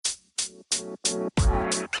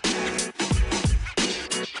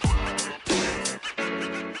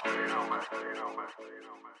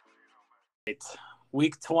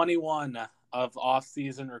Week 21 of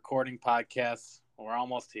off-season recording podcasts. We're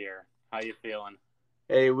almost here. How you feeling?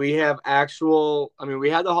 Hey, we have we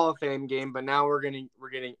had the Hall of Fame game, but now we're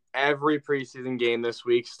getting every preseason game this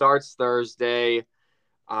week. Starts Thursday.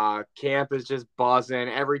 Camp is just buzzing.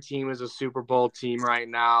 Every team is a Super Bowl team right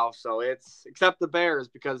now. So it's except the Bears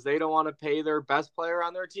because they don't want to pay their best player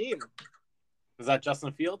on their team. Is that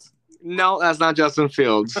Justin Fields? No, that's not Justin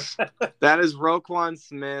Fields. That is Roquan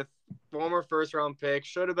Smith, former first-round pick.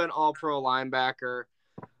 Should have been all-pro linebacker.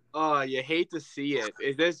 Oh, you hate to see it.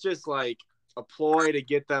 Is this just like a ploy to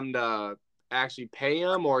get them to actually pay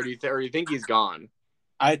him, or do you think he's gone?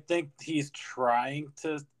 I think he's trying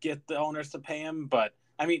to get the owners to pay him, but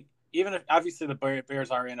I mean, even if obviously the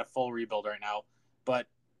Bears are in a full rebuild right now, but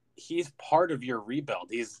he's part of your rebuild.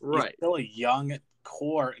 He's still a young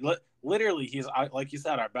core. Literally, he's, like you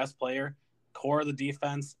said, our best player, core of the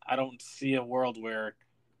defense. I don't see a world where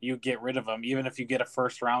you get rid of him, even if you get a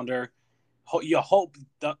first rounder. You hope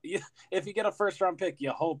if you get a first round pick,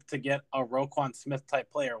 you hope to get a Roquan Smith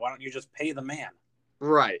type player. Why don't you just pay the man?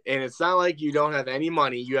 Right, and it's not like you don't have any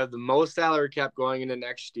money. You have the most salary cap going into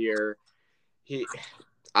next year.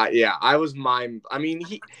 I was mind. I mean,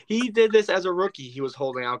 he did this as a rookie. He was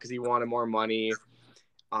holding out because he wanted more money.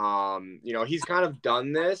 He's kind of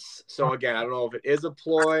done this. So again, I don't know if it is a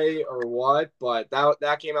ploy or what, but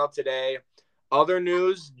that came out today. Other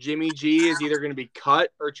news, Jimmy G is either going to be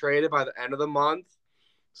cut or traded by the end of the month.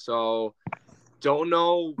 So don't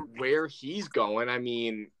know where he's going. I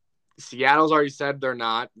mean, Seattle's already said they're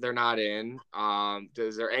not in.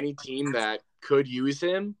 Is there any team that could use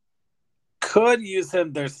him? Could use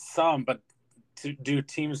him. There's some, but do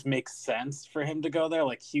teams make sense for him to go there?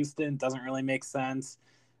 Like Houston doesn't really make sense.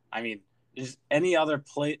 I mean, just any other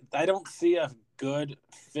play. I don't see a good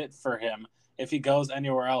fit for him. If he goes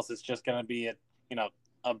anywhere else, it's just going to be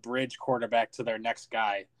a bridge quarterback to their next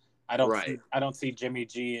guy. I don't see Jimmy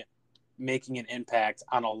G making an impact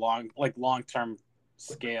on a long-term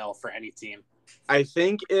scale for any team. I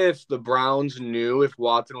think if the Browns knew if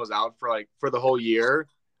Watson was out for the whole year,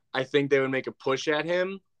 I think they would make a push at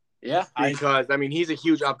him. Yeah, because he's a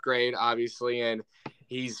huge upgrade, obviously, and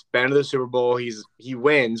he's been to the Super Bowl. He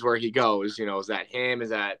wins where he goes. Is that him? Is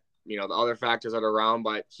that the other factors that are around?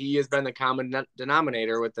 But he has been the common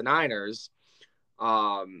denominator with the Niners.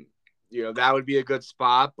 That would be a good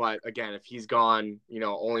spot. But again, if he's gone,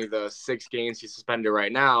 only the 6 games he's suspended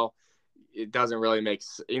right now, it doesn't really make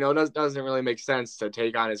doesn't really make sense to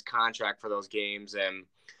take on his contract for those games.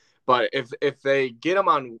 But if they get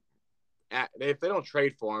him if they don't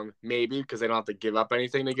trade for him, maybe because they don't have to give up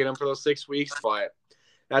anything to get him for those 6 weeks. But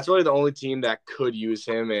that's really the only team that could use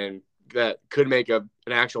him and that could make an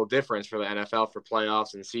actual difference for the NFL for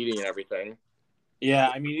playoffs and seeding and everything. Yeah,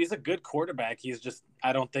 I mean, he's a good quarterback. He's just,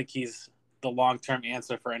 I don't think he's the long-term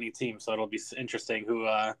answer for any team. So it'll be interesting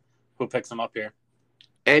who picks him up here.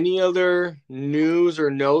 Any other news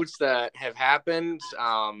or notes that have happened?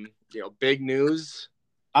 Big news.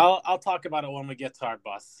 I'll talk about it when we get to our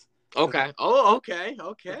bus. Okay. Oh, okay.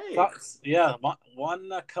 Yeah, one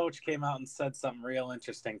coach came out and said something real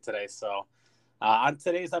interesting today. So on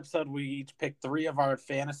today's episode, we each picked 3 of our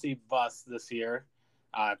fantasy busts this year.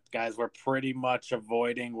 Guys, we're pretty much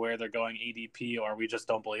avoiding where they're going ADP, or we just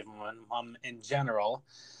don't believe them in general.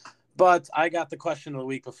 But I got the question of the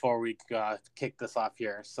week before we kick this off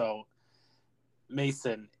here. So,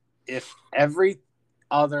 Mason, if every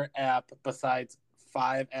other app besides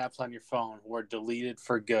 5 apps on your phone were deleted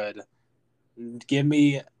for good,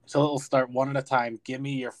 so we'll start one at a time. Give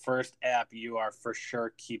me your first app you are for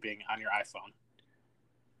sure keeping on your iPhone.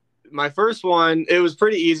 My first one, it was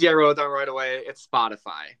pretty easy. I wrote it down right away. It's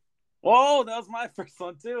Spotify. Whoa, that was my first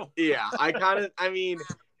one too. Yeah, I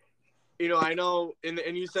know,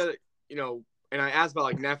 and you said, and I asked about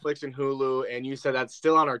like Netflix and Hulu, and you said that's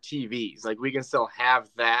still on our TVs. Like we can still have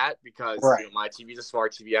that because my TV's a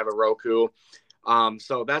smart TV. I have a Roku.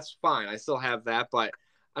 So that's fine. I still have that, but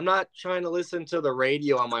I'm not trying to listen to the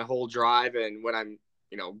radio on my whole drive. And when I'm,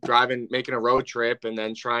 driving, making a road trip and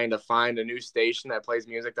then trying to find a new station that plays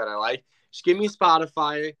music that I like, just give me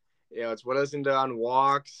Spotify. It's what I listen to on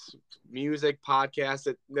walks, music,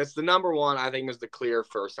 podcasts. That's the number one, I think, is the clear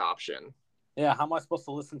first option. Yeah. How am I supposed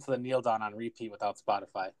to listen to the Neil Don on repeat without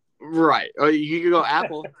Spotify? Right. Or you could go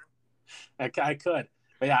Apple. I could.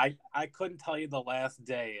 But yeah, I couldn't tell you the last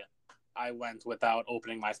day I went without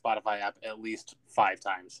opening my Spotify app at least 5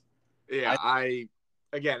 times. Yeah,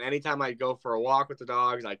 again, anytime I go for a walk with the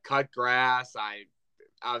dogs, I cut grass, I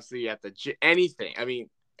obviously at the anything. I mean,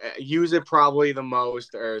 use it probably the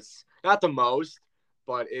most, or it's not the most,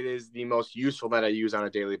 but it is the most useful that I use on a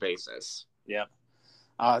daily basis. Yep.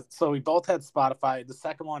 So we both had Spotify. The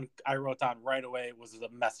second one I wrote down right away was the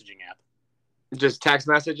messaging app. Just text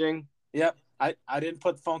messaging? Yep. I didn't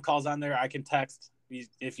put phone calls on there. I can text.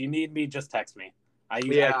 If you need me, just text me. I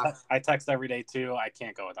text every day too. I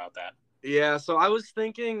can't go without that. Yeah, so I was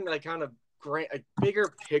thinking like kind of a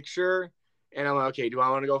bigger picture, and I'm like, okay, do I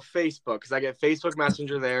want to go Facebook? Because I get Facebook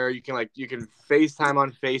Messenger there. You can FaceTime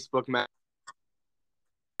on Facebook.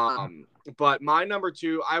 But my number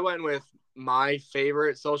 2, I went with my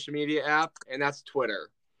favorite social media app, and that's Twitter.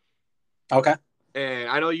 Okay. And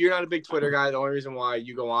I know you're not a big Twitter guy. The only reason why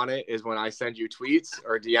you go on it is when I send you tweets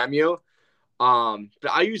or DM you.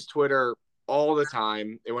 But I use Twitter all the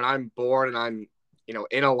time. And when I'm bored and I'm,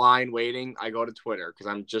 in a line waiting, I go to Twitter because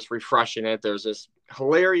I'm just refreshing it. There's this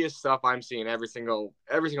hilarious stuff I'm seeing every single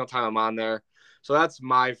time I'm on there. So that's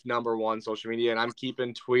my number 1 social media, and I'm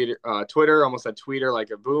keeping Twitter. Almost said Tweeter like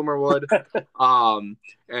a boomer would. And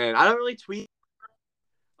I don't really tweet.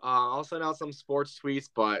 I'll send out some sports tweets,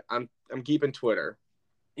 but I'm keeping Twitter.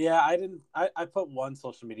 Yeah, I put one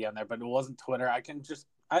social media on there, but it wasn't Twitter.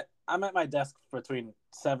 I'm at my desk between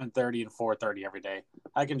 7:30 and 4:30 every day.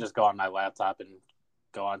 I can just go on my laptop and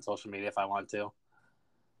go on social media if I want to.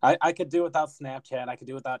 I could do without Snapchat. I could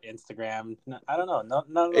do without Instagram. I don't know.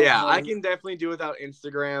 No. Yeah, I can definitely do without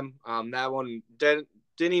Instagram. That one didn't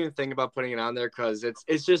even think about putting it on there because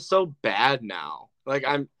it's just so bad now. Like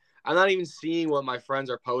I'm not even seeing what my friends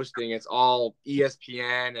are posting. It's all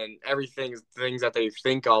ESPN and everything, things that they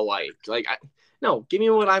think I'll like. Like, no, give me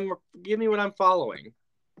what I'm following.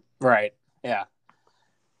 Right. Yeah.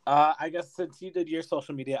 I guess since you did your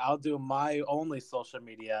social media, I'll do my only social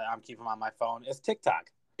media I'm keeping on my phone is TikTok.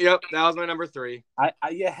 Yep, that was my number 3.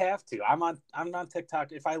 You have to. I'm on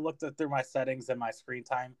TikTok. If I looked through my settings and my screen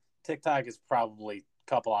time, TikTok is probably a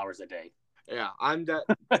couple hours a day. Yeah,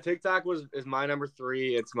 TikTok is my number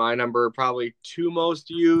 3. It's my number probably 2 most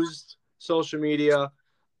used social media.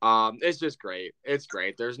 It's just great. It's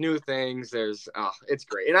great. There's new things. It's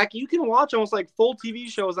great. And you can watch almost like full TV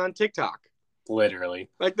shows on TikTok. Literally.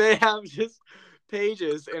 Like they have just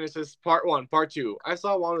pages and it's just part 1, part 2. I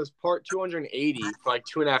saw one was part 280 for like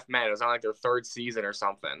 2.5 Men. It was on like their 3rd season or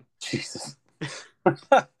something. Jesus.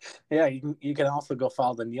 Yeah, you can also go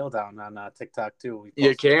follow the Neil Down on TikTok too.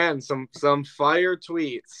 You can some fire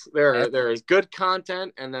tweets. There is good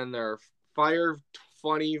content, and then there are fire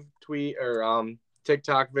funny tweet or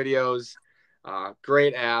TikTok videos.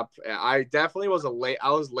 Great app. I definitely was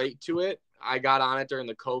late to it. I got on it during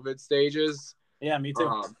the COVID stages. Yeah, me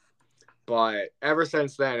too. But ever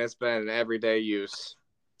since then, it's been everyday use.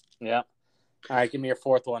 Yeah. All right, give me your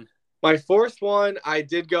 4th one. My 4th one, I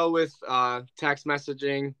did go with text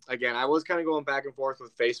messaging. Again, I was kind of going back and forth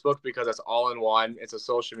with Facebook because it's all in one. It's a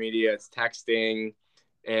social media, it's texting,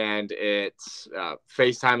 and it's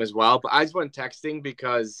FaceTime as well. But I just went texting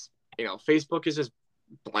because, Facebook is just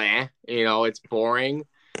blah. It's boring.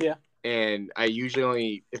 Yeah. And I usually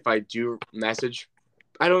only, if I do message,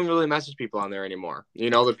 I don't really message people on there anymore.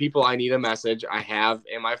 The people I need a message, I have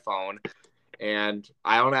in my phone. And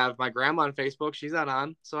I don't have my grandma on Facebook. She's not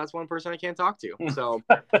on. So that's one person I can't talk to. So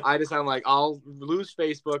I'm like, I'll lose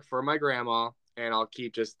Facebook for my grandma and I'll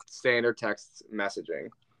keep just standard text messaging.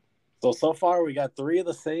 So far we got 3 of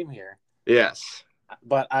the same here. Yes.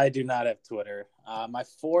 But I do not have Twitter. My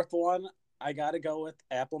 4th one, I got to go with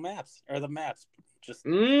Apple Maps or the maps. Just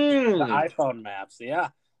the iPhone maps. Yeah.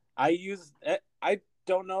 I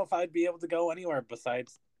don't know if I'd be able to go anywhere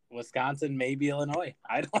besides Wisconsin, maybe Illinois.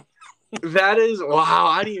 I don't. That is, wow,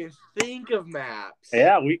 I didn't even think of maps.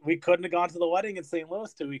 Yeah, we couldn't have gone to the wedding in St.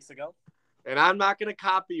 Louis 2 weeks ago. And I'm not going to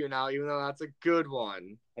copy you now, even though that's a good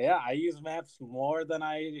one. Yeah, I use maps more than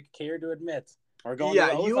I care to admit.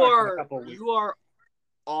 You are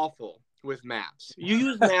awful with maps. You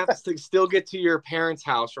use maps to still get to your parents'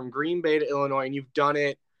 house from Green Bay to Illinois, and you've done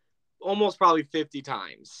it almost probably 50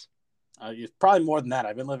 times. Probably more than that.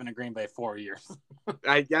 I've been living in Green Bay 4 years.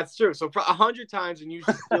 That's true. So 100 times, and you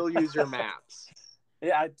still use your maps.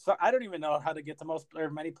 Yeah, I don't even know how to get to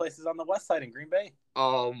many places on the west side in Green Bay.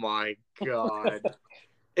 Oh my God!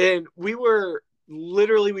 And we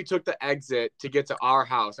took the exit to get to our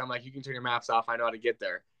house. I'm like, you can turn your maps off. I know how to get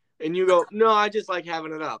there. And you go, no, I just like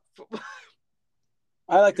having it up.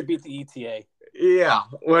 I like to beat the ETA. Yeah,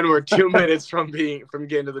 when we're 2 minutes from getting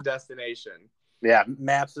to the destination. Yeah,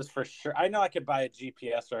 maps is for sure. I know I could buy a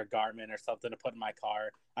GPS or a Garmin or something to put in my car.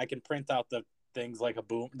 I can print out the things like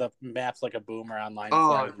the maps like a boomer online.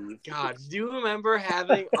 Oh, God. Do you remember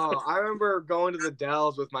having – I remember going to the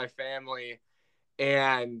Dells with my family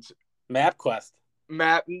and – MapQuest.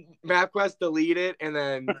 MapQuest deleted, and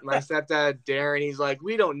then my stepdad Darren, he's like,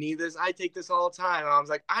 "We don't need this. I take this all the time." And I was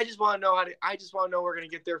like, "I just want to know I just want to know we're gonna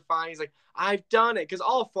get there fine." He's like, "I've done it," because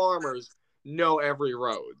all farmers know every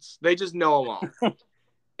roads. They just know them all.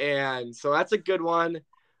 And so that's a good one.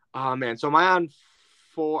 Oh man, so am I on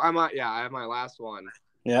 4? I have my last one.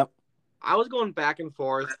 Yep. I was going back and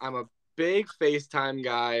forth. I'm a big FaceTime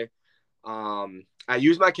guy. I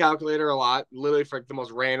use my calculator a lot, literally for the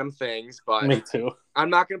most random things, but me too.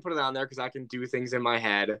 I'm not going to put it on there because I can do things in my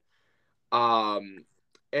head. And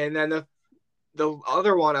then the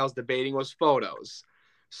other one I was debating was photos.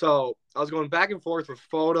 So I was going back and forth with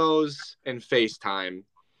photos and FaceTime.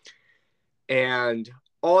 And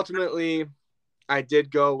ultimately, I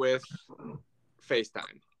did go with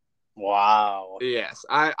FaceTime. Wow. Yes.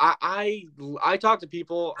 I talk to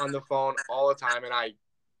people on the phone all the time, and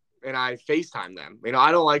I FaceTime them. You know,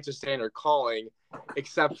 I don't like to stand there calling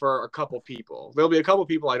except for a couple people. There'll be a couple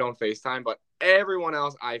people I don't FaceTime, but everyone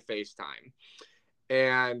else I FaceTime.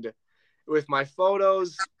 And with my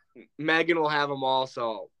photos, Megan will have them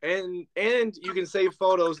also. And you can save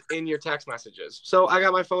photos in your text messages. So I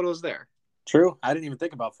got my photos there. True. I didn't even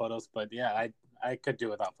think about photos, but yeah, I could do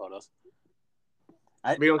without photos.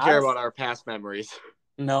 We don't care about our past memories.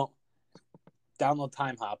 No. Download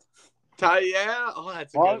Time Hop. Yeah. Oh,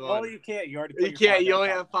 that's a good one. Well, you can't. You already. You can't. You only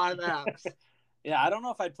have 5 apps. Yeah, I don't know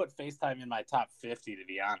if I'd put FaceTime in my top 50, to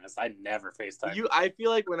be honest. I never FaceTime. I feel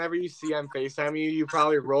like whenever you see I'm FaceTiming you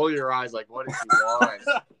probably roll your eyes like, what does he want?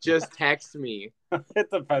 Just text me. It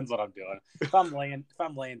depends what I'm doing. If I'm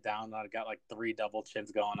laying down and I've got like 3 double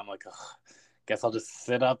chins going, I'm like, guess I'll just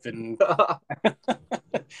sit up and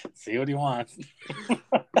see what he wants.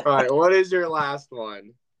 All right, what is your last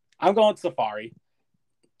one? I'm going Safari.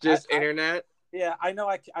 Just internet? Yeah, I know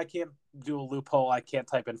I can't do a loophole. I can't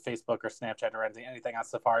type in Facebook or Snapchat or anything on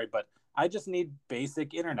Safari, but I just need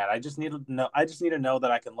basic internet. I just need to know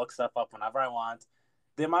that I can look stuff up whenever I want.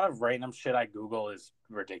 The amount of random shit I Google is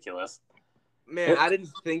ridiculous. Man, I didn't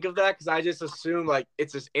think of that because I just assumed like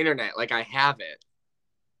it's just internet, like I have it.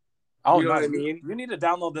 Oh, you know what I mean? You need to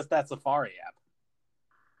download that Safari app.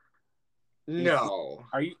 No.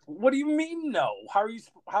 Are you? What do you mean no? How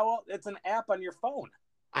it's an app on your phone.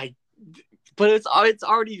 But it's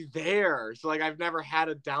already there. So like I've never had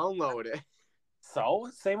to download it. So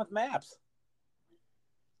same with Maps.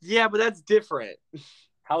 Yeah, but that's different.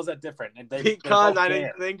 How's that different? Because I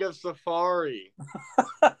didn't think of Safari.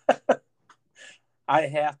 I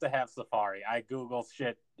have to have Safari. I Google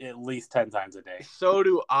shit at least 10 times a day. So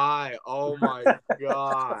do I. Oh my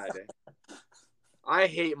God. I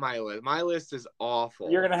hate my list. My list is awful.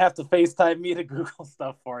 You're going to have to FaceTime me to Google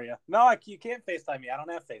stuff for you. No, you can't FaceTime me. I don't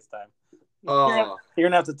have FaceTime. Oh. You're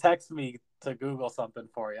going to have to text me to Google something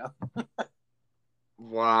for you.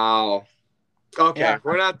 Wow. Okay, yeah.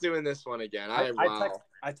 We're not doing this one again. I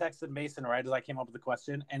texted Mason right as I came up with the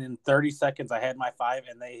question, and in 30 seconds I had my 5,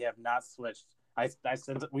 and they have not switched. I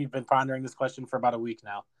said we've been pondering this question for about a week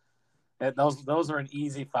now. Those are an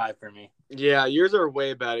easy 5 for me. Yeah, yours are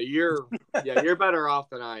way better. You're better off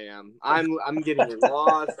than I am. I'm getting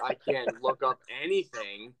lost. I can't look up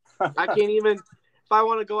anything. I can't even if I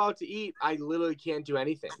want to go out to eat, I literally can't do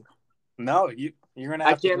anything. No, you're gonna.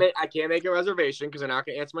 I can't make a reservation because they're not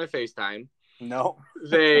gonna answer my FaceTime. No,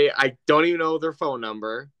 I don't even know their phone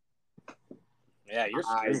number. Yeah, you're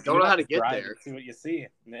screwed. I don't know how to get there. See what you see.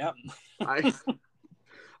 Yeah.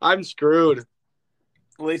 I'm screwed.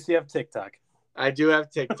 At least you have TikTok. I do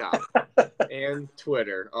have TikTok and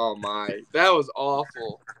Twitter. Oh my, that was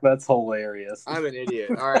awful. That's hilarious. I'm an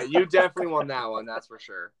idiot. All right, you definitely won that one. That's for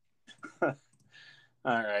sure.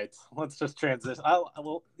 All right, let's just transition.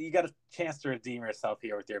 You got a chance to redeem yourself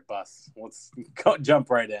here with your bust. Let's jump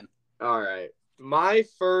right in. All right, my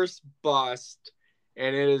first bust,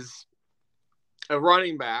 and it is a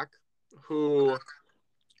running back who,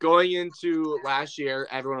 going into last year,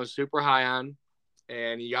 everyone was super high on,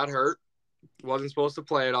 and he got hurt. Wasn't supposed to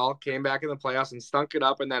play at all. Came back in the playoffs and stunk it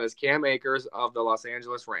up, and that is Cam Akers of the Los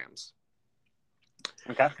Angeles Rams.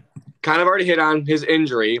 Okay. Kind of already hit on his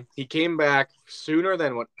injury. He came back sooner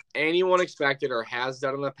than what anyone expected or has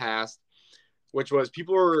done in the past, which was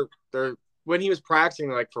people were there when he was practicing,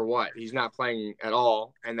 like, for what? He's not playing at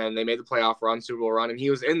all. And then they made the playoff run, Super Bowl run, and he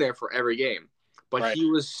was in there for every game. But He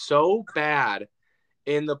was so bad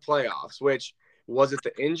in the playoffs, which was it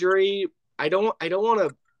the injury? I don't want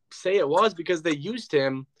to say it was because they used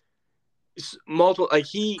him multiple, like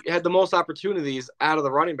he had the most opportunities out of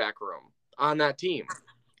the running back room on that team.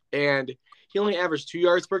 And he only averaged 2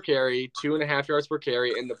 yards per carry, 2.5 yards per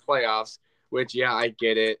carry in the playoffs, which, yeah, I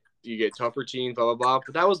get it. You get tougher teams, blah, blah, blah.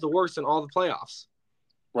 But that was the worst in all the playoffs.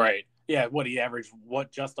 Right. Yeah, what he averaged,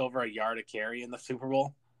 just over a yard a carry in the Super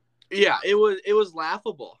Bowl? Yeah, it was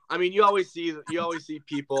laughable. I mean, you always see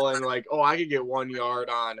people and like, oh, I could get 1 yard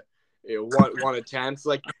on one attempt.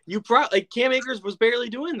 Like Cam Akers was barely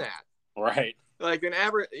doing that. Right. Like an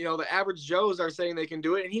average, the average Joes are saying they can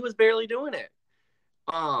do it, and he was barely doing it.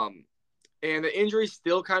 And the injury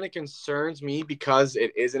still kind of concerns me because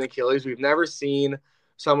it is an Achilles. We've never seen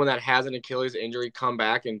someone that has an Achilles injury come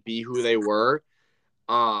back and be who they were.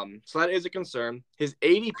 So that is a concern. His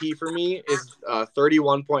ADP for me is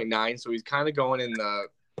 31.9, so he's kind of going in the,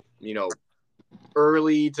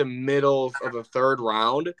 early to middle of the third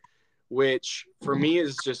round, which for me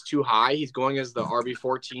is just too high. He's going as the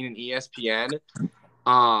RB14 in ESPN.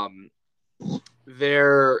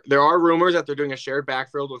 There are rumors that they're doing a shared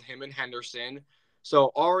backfield with him and Henderson.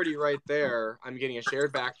 So already right there, I'm getting a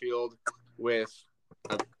shared backfield with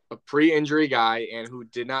a pre-injury guy and who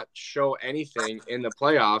did not show anything in the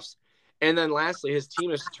playoffs. And then lastly, his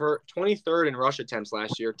team is 23rd in rush attempts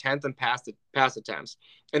last year, 10th in pass attempts,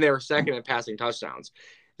 and they were second in passing touchdowns.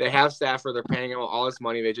 They have Stafford. They're paying him all this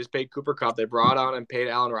money. They just paid Cooper Kupp. They brought on and paid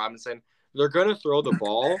Allen Robinson. They're going to throw the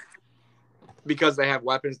ball because they have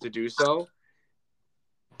weapons to do so.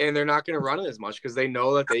 And they're not going to run it as much because they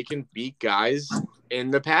know that they can beat guys in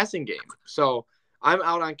the passing game. So I'm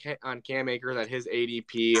out on Cam Akers at his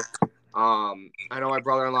ADP. I know my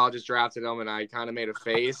brother-in-law just drafted him, and I kind of made a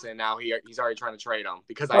face, and now he's already trying to trade him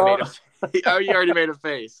because he already made a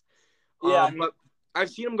face. Yeah, but I've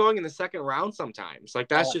seen him going in the second round sometimes. Like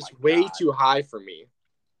that's just way too high for me.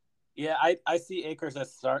 Yeah, I see Akers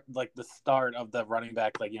as the start of the running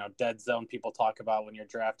back, dead zone people talk about when you're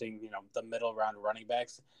drafting, the middle round running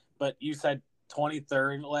backs. But you said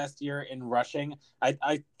 23rd last year in rushing.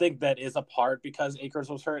 I think that is a part because Akers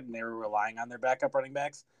was hurt and they were relying on their backup running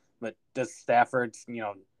backs. But does Stafford's,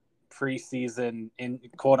 preseason in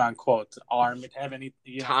quote unquote arm have any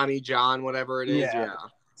Tommy John, whatever it is, yeah.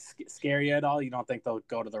 Scare you at all? You don't think they'll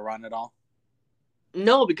go to the run at all?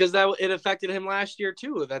 No, because it affected him last year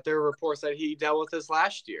too. That there were reports that he dealt with this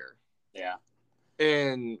last year. Yeah,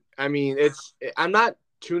 and I mean, I'm not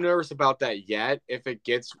too nervous about that yet. If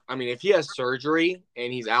he has surgery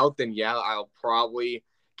and he's out, then yeah,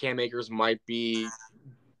 Cam Akers might be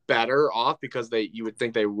better off because you would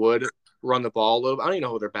think they would run the ball a little bit. I don't even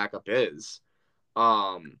know who their backup is.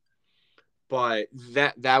 But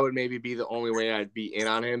that would maybe be the only way I'd be in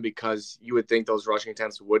on him because you would think those rushing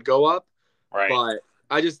attempts would go up. Right. But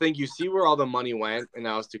I just think you see where all the money went, and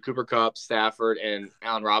now it's to Cooper Kupp, Stafford, and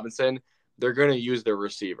Allen Robinson. They're going to use their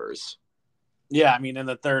receivers. Yeah, I mean, in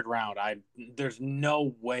the third round, there's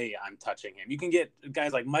no way I'm touching him. You can get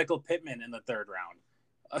guys like Michael Pittman in the third round.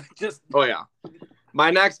 Oh yeah, my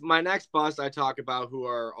next bust I talk about who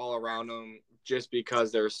are all around him just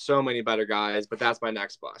because there's so many better guys, but that's my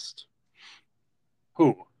next bust.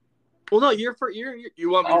 Who? Well, no, you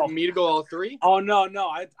want me to go all three? Oh no,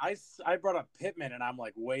 I brought up Pittman and I'm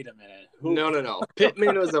like, wait a minute. Who? No.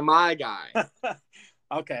 Pittman was my guy.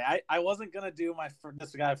 Okay, I wasn't gonna do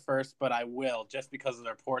this guy first, but I will just because of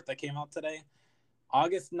the report that came out today.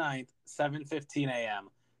 August 9th, 7:15 a.m.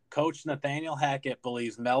 Coach Nathaniel Hackett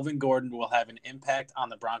believes Melvin Gordon will have an impact on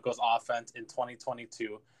the Broncos offense in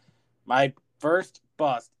 2022. My first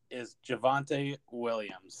bust is Javonte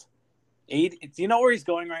Williams. Do you know where he's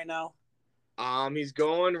going right now? He's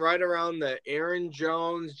going right around the Aaron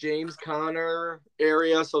Jones, James Conner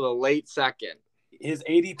area, so the late second. His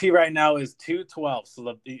ADP right now is 212.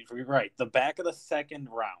 So the back of the second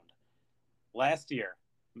round. Last year,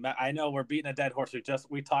 I know we're beating a dead horse.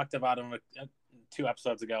 We talked about him 2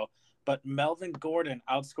 episodes ago, but Melvin Gordon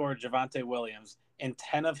outscored Javonte Williams in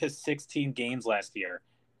 10 of his 16 games last year,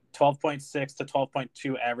 12.6 to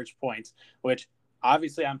 12.2 average points, which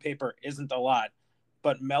obviously on paper isn't a lot.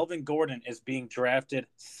 But Melvin Gordon is being drafted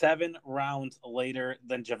 7 rounds later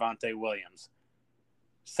than Javonte Williams.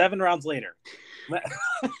 7 rounds later.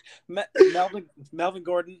 Melvin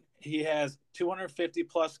Gordon, he has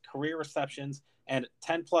 250-plus career receptions and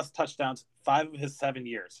 10-plus touchdowns 5 of his 7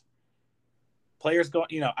 years. Players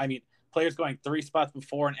going 3 spots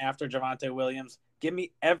before and after Javonte Williams. Give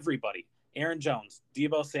me everybody. Aaron Jones,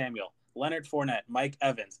 Deebo Samuel, Leonard Fournette, Mike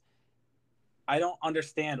Evans. I don't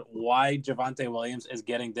understand why Javonte Williams is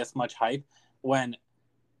getting this much hype when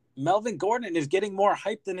Melvin Gordon is getting more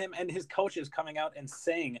hype than him, and his coach is coming out and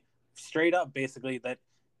saying straight up basically that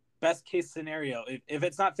best case scenario, if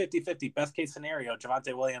it's not 50-50, best case scenario,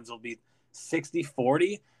 Javonte Williams will be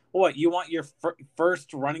 60-40. What, you want your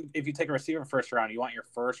first running, if you take a receiver first round, you want your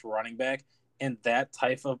first running back in that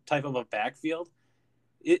type of a backfield?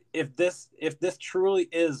 If this truly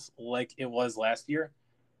is like it was last year,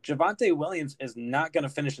 Javonte Williams is not going to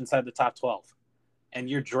finish inside the top 12, and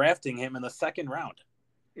you're drafting him in the second round.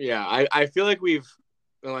 Yeah, I feel like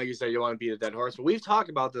like you said, you want to beat a dead horse, but we've talked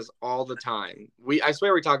about this all the time. I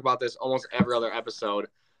swear we talk about this almost every other episode.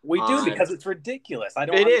 We do, because it's ridiculous.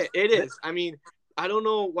 It is. I mean, I don't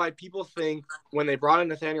know why people think when they brought in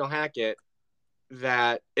Nathaniel Hackett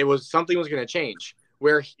that something was going to change.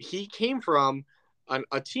 Where he came from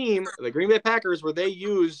a team, the Green Bay Packers, where they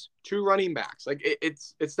use 2 running backs. Like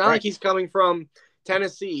it's not like he's coming from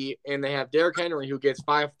Tennessee and they have Derrick Henry who gets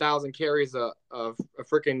 5,000 carries a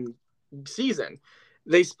freaking season.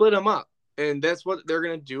 They split him up, and that's what they're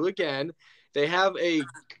going to do again. They have a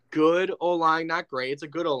good O-line, not great. It's a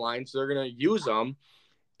good O-line, so they're going to use them.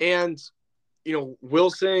 And,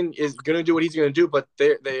 Wilson is going to do what he's going to do, but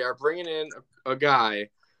they are bringing in a guy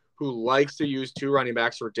who likes to use 2 running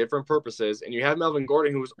backs for different purposes. And you have Melvin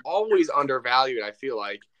Gordon, who's always undervalued, I feel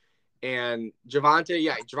like. And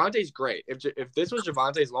Javonte's great. If this was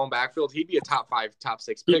Javonte's lone backfield, he'd be a top 5, top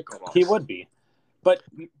 6 pick almost. He would be. But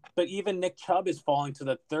even Nick Chubb is falling to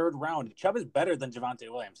the 3rd round. Chubb is better than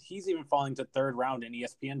Javonte Williams. He's even falling to 3rd round in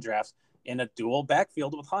ESPN drafts in a dual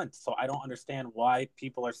backfield with Hunt. So I don't understand why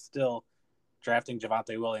people are still drafting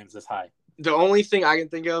Javonte Williams this high. The only thing I can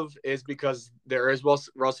think of is because there is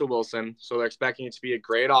Russell Wilson, so they're expecting it to be a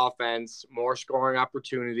great offense, more scoring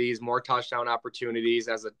opportunities, more touchdown opportunities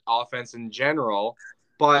as an offense in general.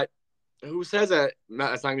 But who says that it's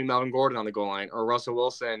not going to be Melvin Gordon on the goal line or Russell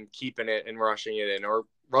Wilson keeping it and rushing it in or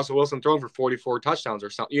Russell Wilson throwing for 44 touchdowns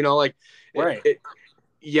or something? Right.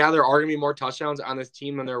 There are going to be more touchdowns on this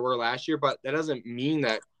team than there were last year, but that doesn't mean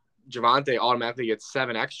that Javonte automatically gets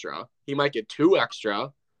 7 extra. He might get 2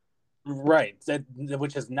 extra. Right,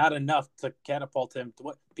 which is not enough to catapult him.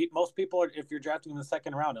 Most people are, if you're drafting him in the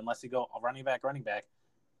 2nd round, unless you go running back,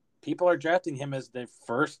 people are drafting him as the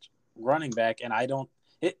first running back, and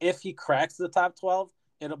if he cracks the top 12,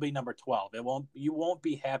 it'll be number 12. You won't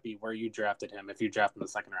be happy where you drafted him if you draft him in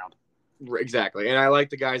the 2nd round. Exactly, and I like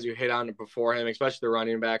the guys you hit on before him, especially the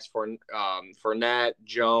running backs for Fournette,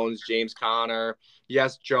 Jones, James Conner.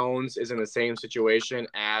 Yes, Jones is in the same situation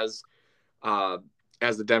as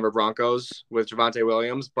the Denver Broncos with Javonte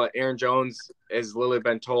Williams, but Aaron Jones has literally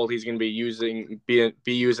been told he's going to be used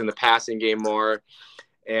in the passing game more,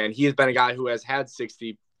 and he has been a guy who has had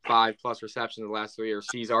 65 plus receptions in the last 3 years.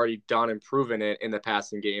 He's already done and proven it in the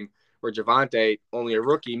passing game. Where Javonte, only a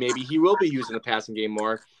rookie, maybe he will be used in the passing game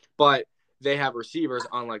more, but they have receivers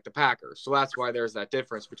unlike the Packers, so that's why there's that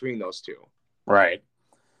difference between those two. Right.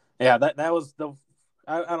 Yeah, that was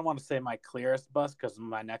I don't want to say my clearest bust because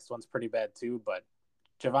my next one's pretty bad too, but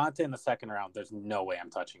Javonte in the 2nd round, there's no way I'm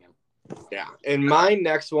touching him. Yeah, and my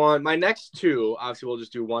next 2, obviously we'll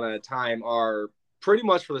just do one at a time, are pretty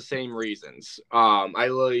much for the same reasons. I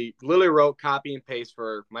literally wrote copy and paste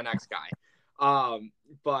for my next guy.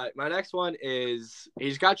 But my next one is he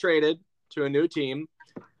just got traded to a new team.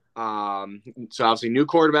 So obviously new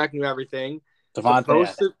quarterback, new everything.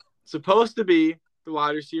 Supposed to be the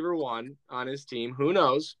wide receiver 1 on his team. Who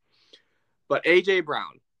knows? But A.J.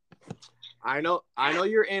 Brown. I know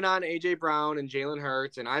you're in on A.J. Brown and Jalen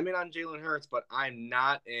Hurts, and I'm in on Jalen Hurts, but I'm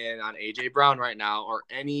not in on A.J. Brown right now or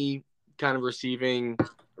any kind of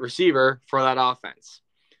receiver for that offense.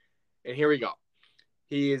 And here we go.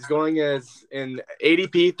 He is going as in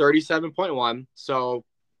ADP 37.1, so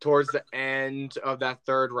towards the end of that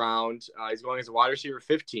 3rd round. He's going as a wide receiver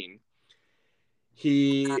 15.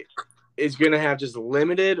 He is going to have just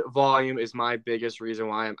limited volume is my biggest reason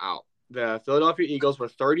why I'm out. The Philadelphia Eagles were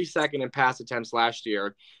 32nd in pass attempts last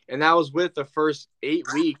year, and that was with the first 8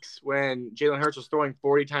 weeks when Jalen Hurts was throwing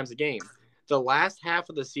 40 times a game. The last half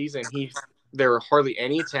of the season, there were hardly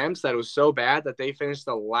any attempts. That was so bad that they finished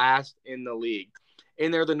the last in the league.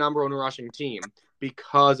 And they're the number 1 rushing team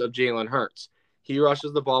because of Jalen Hurts. He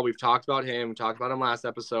rushes the ball. We've talked about him. We talked about him last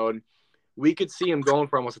episode. We could see him going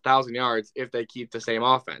for almost 1,000 yards if they keep the same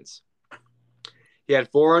offense. He had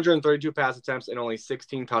 432 pass attempts and only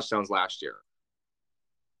 16 touchdowns last year.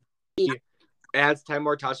 He adds 10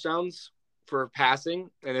 more touchdowns for passing,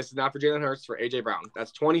 and this is not for Jalen Hurts, for A.J. Brown.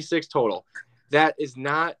 That's 26 total. That is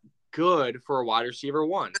not good for a wide receiver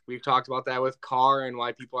 1. We've talked about that with Carr and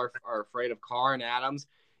why people are afraid of Carr and Adams.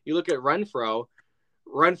 You look at Renfrow.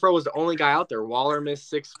 Renfrow was the only guy out there. Waller missed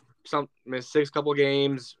six couple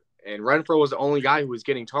games, and Renfrow was the only guy who was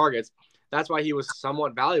getting targets. That's why he was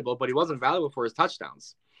somewhat valuable, but he wasn't valuable for his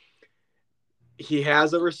touchdowns. He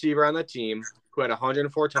has a receiver on the team who had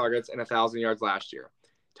 104 targets and 1,000 yards last year.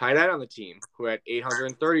 Tight end on the team who had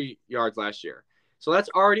 830 yards last year. So that's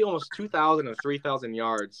already almost 2,000 or 3,000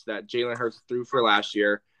 yards that Jalen Hurts threw for last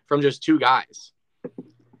year from just 2 guys.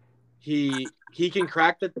 he can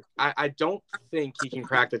crack the. I don't think he can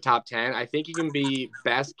crack the top 10. I think he can be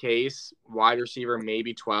best case wide receiver,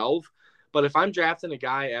 maybe 12. But if I'm drafting a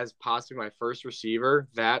guy as possibly my first receiver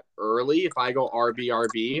that early, if I go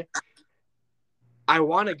RB, I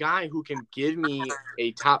want a guy who can give me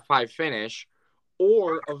a top 5 finish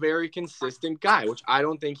or a very consistent guy, which I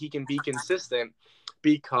don't think he can be consistent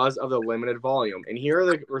because of the limited volume. And here are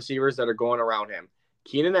the receivers that are going around him.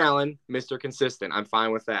 Keenan Allen, Mr. Consistent. I'm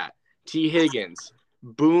fine with that. T. Higgins,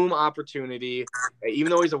 boom opportunity.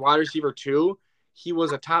 Even though he's a wide receiver 2, he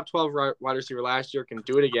was a top 12 wide receiver last year, can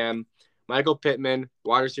do it again. Michael Pittman,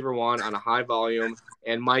 wide receiver 1 on a high volume.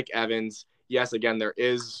 And Mike Evans. Yes, again, there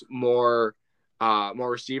is more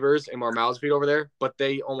receivers and more mouths feed over there, but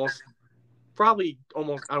they probably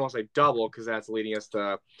almost, I don't want to say double because that's leading us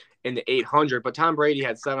to in the 800, but Tom Brady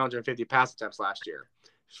had 750 pass attempts last year,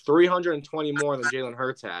 320 more than Jalen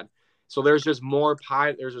Hurts had. So there's just more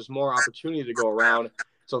opportunity to go around.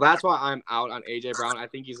 So that's why I'm out on A.J. Brown. I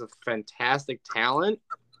think he's a fantastic talent,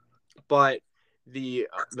 but the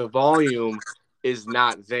volume is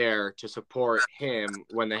not there to support him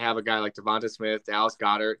when they have a guy like Devonta Smith, Dallas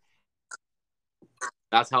Goedert.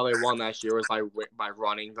 That's how they won last year, was by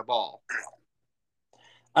running the ball.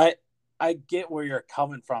 I get where you're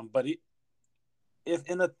coming from, but if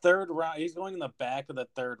in the third round, he's going in the back of the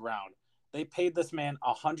third round, they paid this man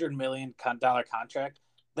 $100 million contract,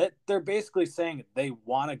 that they're basically saying they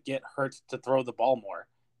want to get Hurts to throw the ball more.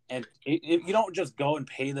 And you don't just go and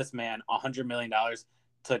pay this man $100 million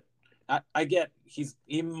to. I get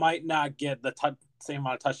he might not get the same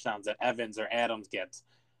amount of touchdowns that Evans or Adams gets,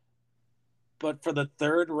 but for the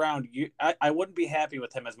third round, I wouldn't be happy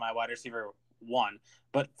with him as my wide receiver 1.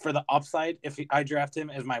 But for the upside, if I draft him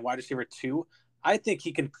as my wide receiver 2, I think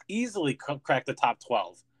he can easily crack the top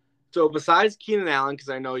 12. So besides Keenan Allen, because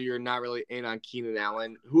I know you're not really in on Keenan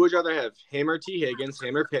Allen, who would you rather have, him or T. Higgins,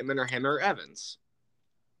 him or Pittman, or him or Evans?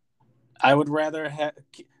 I would rather have.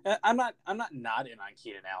 I'm not in on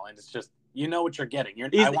Keenan Allen. It's just, you know what you're getting.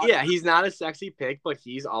 He's not a sexy pick, but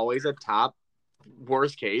he's always a top,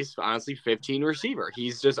 worst case, honestly, 15 receiver.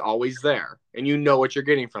 He's just always there, and you know what you're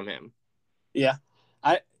getting from him. Yeah,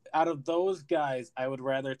 out of those guys, I would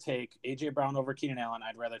rather take A.J. Brown over Keenan Allen.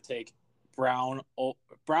 I'd rather take Brown.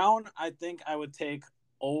 I think I would take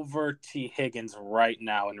over T. Higgins right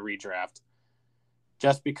now in redraft,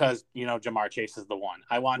 just because Ja'Marr Chase is the one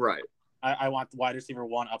I want. Right. I want the wide receiver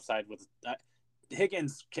 1 upside with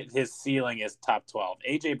Higgins. His ceiling is top 12.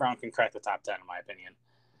 A.J. Brown can crack the top 10 in my opinion.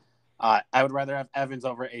 I would rather have Evans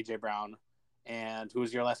over A.J. Brown. And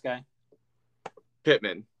who's your last guy?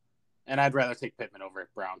 Pittman. And I'd rather take Pittman over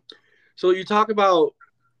Brown. So you talk about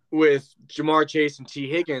with Ja'Marr Chase and T.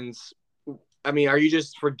 Higgins, I mean, are you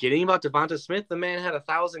just forgetting about Devonta Smith? The man had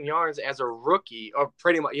 1,000 yards as a rookie, or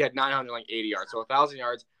pretty much he had 980 yards. So 1,000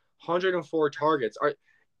 yards, 104 targets.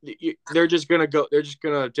 They're just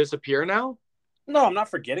gonna disappear now? No, I'm not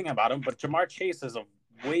forgetting about him, but Ja'Marr Chase is a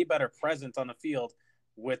way better presence on the field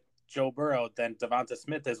with Joe Burrow than Devonta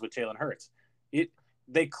Smith is with Jalen Hurts.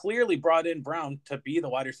 They clearly brought in Brown to be the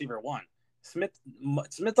wide receiver 1. Smith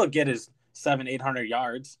will get his 700-800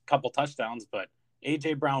 yards, couple touchdowns, but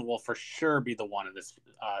A.J. Brown will for sure be the one in this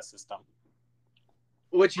system.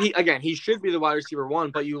 Which he should be the wide receiver 1,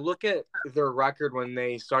 but you look at their record when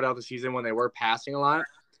they started out the season, when they were passing a lot,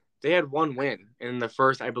 they had 1 win in the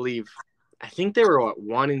first, I think they were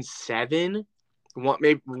 1-7,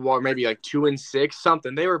 maybe like 2-6,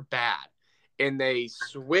 something. They were bad, and they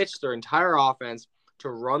switched their entire offense to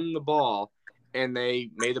run the ball, and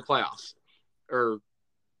they made the playoffs. Blown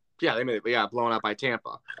out by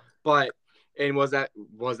Tampa. But and was that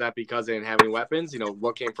because they didn't have any weapons?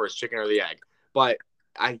 What came first, chicken or the egg? But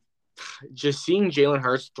I just seeing Jalen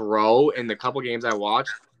Hurts throw in the couple games I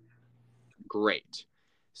watched, great.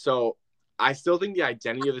 So I still think the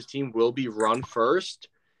identity of this team will be run first,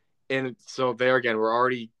 and so there again, we're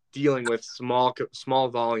already dealing with small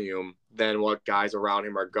volume than what guys around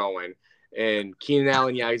him are going. And Keenan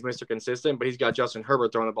Allen, he's Mr. Consistent, but he's got Justin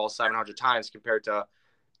Herbert throwing the ball 700 times compared to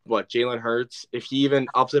Jalen Hurts. If he even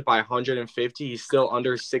ups it by 150, he's still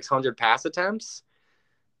under 600 pass attempts.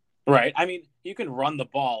 Right. I mean, you can run the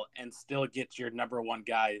ball and still get your number 1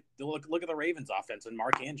 guy. Look at the Ravens offense and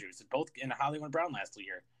Mark Andrews, both in Hollywood Brown last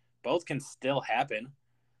year. Both can still happen.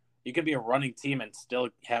 You can be a running team and still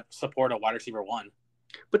have support a wide receiver 1.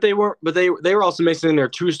 But they were also missing their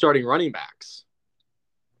 2 starting running backs.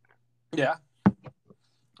 Yeah.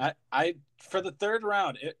 I for the third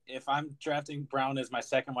round, if I'm drafting Brown as my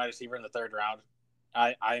second wide receiver in the third round,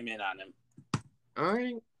 I'm in on him. All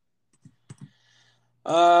right.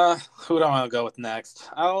 Who do I want to go with next?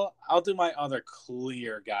 I'll do my other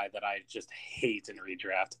clear guy that I just hate in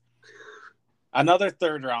redraft. Another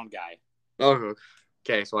third round guy. Oh,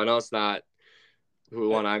 okay. So I know it's not who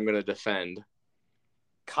one I'm going to defend.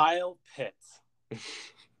 Kyle Pitts.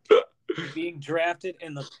 Being drafted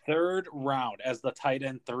in the third round as the tight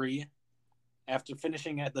end 3 after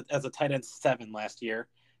finishing as a tight end 7 last year.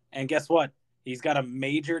 And guess what? He's got a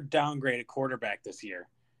major downgrade at quarterback this year.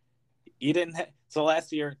 So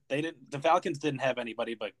last year the Falcons didn't have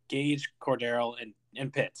anybody but Gage, Cordero,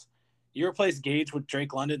 and Pitts. You replace Gage with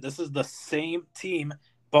Drake London. This is the same team,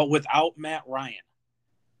 but without Matt Ryan.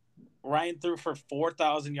 Ryan threw for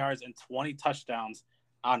 4,000 yards and 20 touchdowns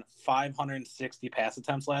on 560 pass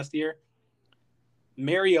attempts last year.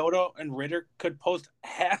 Mariota and Ritter could post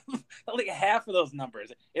half of those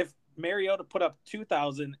numbers. If Mariota put up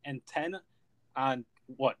 2,010 on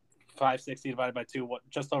 560 divided by 2,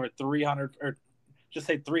 just over 300, or just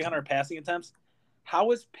say 300 passing attempts.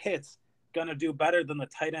 How is Pitts going to do better than the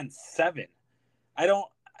tight end 7?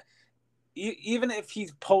 Even if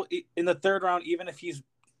he's in the third round, even if he's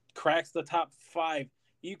cracks the top 5,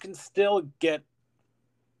 you can still get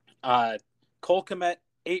Cole Kmet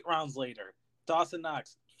 8 rounds later, Dawson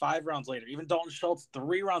Knox 5 rounds later, even Dalton Schultz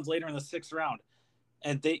 3 rounds later in the 6th round.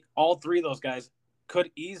 And all 3 of those guys could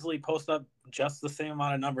easily post up just the same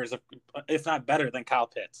amount of numbers, if not better than Kyle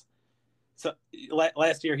Pitts. So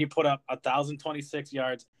last year he put up 1,026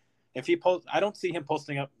 yards. I don't see him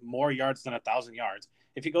posting up more yards than 1,000 yards.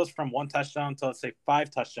 If he goes from 1 touchdown to, let's say,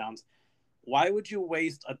 5 touchdowns, why would you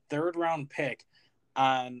waste a third round pick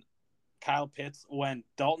on Kyle Pitts when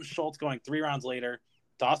Dalton Schultz going 3 rounds later,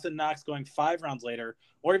 Dawson Knox going 5 rounds later,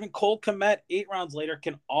 or even Cole Kmet 8 rounds later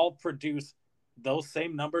can all produce those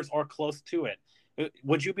same numbers or close to it?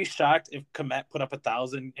 Would you be shocked if Kmet put up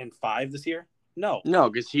 1,005 this year? No,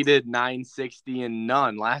 because he did 960 and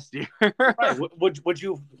none last year. Right? Would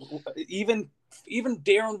you even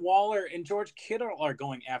Darren Waller and George Kittle are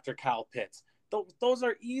going after Kyle Pitts? Those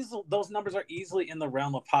are easy. Those numbers are easily in the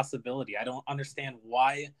realm of possibility. I don't understand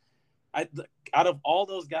why. Out of all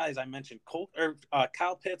those guys I mentioned,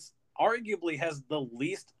 Kyle Pitts arguably has the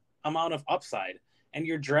least amount of upside, and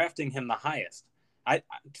you're drafting him the highest.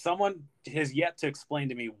 Someone has yet to explain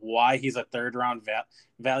to me why he's a third round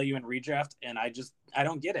value in redraft, and I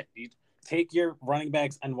don't get it. You take your running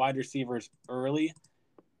backs and wide receivers early,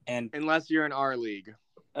 and unless you're in our league.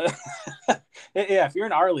 Yeah, if you're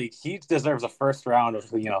in our league, he deserves a first round of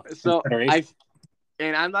So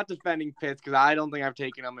I'm not defending Pitts because I don't think I've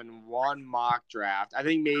taken him in one mock draft. I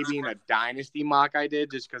think maybe in a dynasty mock I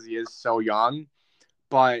did just because he is so young.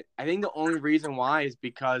 But I think the only reason why is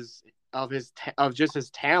because of his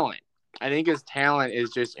talent. I think his talent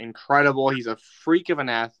is just incredible. He's a freak of an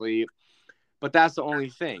athlete, but that's the only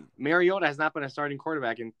thing. Mariota has not been a starting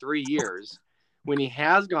quarterback in 3 years. When he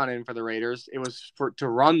has gone in for the Raiders, it was to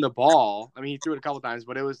run the ball. I mean, he threw it a couple times,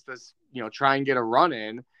 but it was this, try and get a run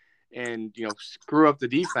in and, screw up the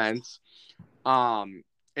defense. And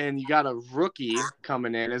you got a rookie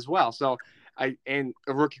coming in as well. So and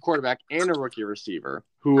a rookie quarterback and a rookie receiver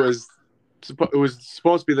who was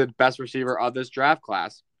supposed to be the best receiver of this draft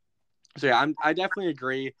class. So yeah, I definitely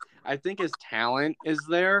agree. I think his talent is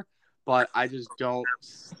there, but I just don't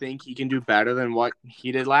think he can do better than what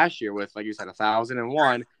he did last year with, like you said,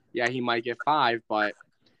 1,001. Yeah, he might get 5, but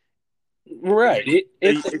right,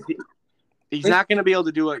 he's not going to be able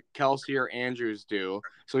to do what Kelsey or Andrews do.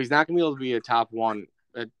 So he's not going to be able to be a top one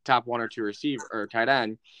or two receiver or tight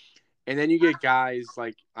end. And then you get guys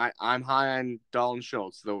like I'm high on Dalton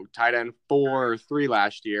Schultz, the tight end 4 or 3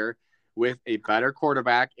 last year, with a better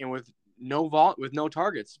quarterback and with no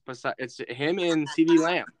targets. It's him and CeeDee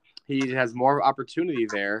Lamb. He has more opportunity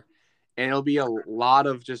there, and it'll be a lot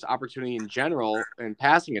of just opportunity in general in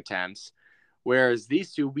passing attempts. Whereas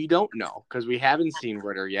these two, we don't know because we haven't seen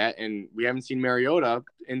Ritter yet, and we haven't seen Mariota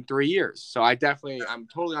in 3 years. So I'm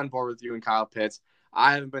totally on board with you and Kyle Pitts.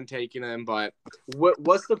 I haven't been taking him, but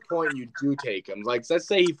what's the point you do take him? Like, let's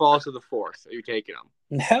say he falls to the 4th. Are you taking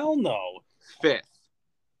him? Hell no. 5th.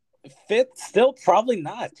 5th, still probably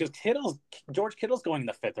not, because George Kittle's going in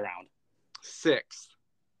the 5th round. 6th.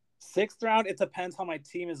 6th round, it depends how my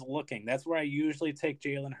team is looking. That's where I usually take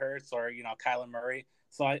Jalen Hurts or Kyler Murray.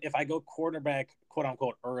 So if I go quarterback, quote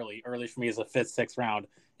unquote, early for me is the 5th, 6th round.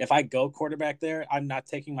 If I go quarterback there, I'm not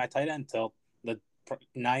taking my tight end until the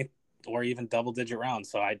 9th or even double digit round.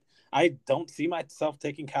 So I don't see myself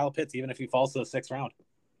taking Kyle Pitts even if he falls to the 6th round.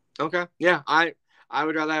 Okay, yeah, I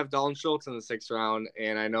would rather have Dalton Schultz in the 6th round,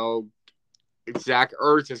 and I know Zach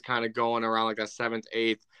Ertz is kind of going around like that 7th,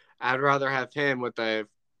 8th. I'd rather have him with a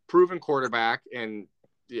proven quarterback and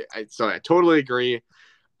So I totally agree.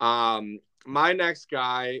 My next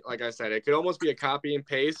guy, like I said, it could almost be a copy and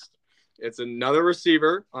paste. It's another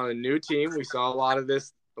receiver on a new team. We saw a lot of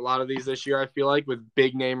these this year, I feel like, with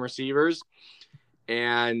big name receivers,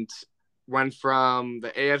 and went from the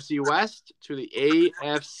AFC West to the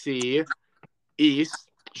AFC East.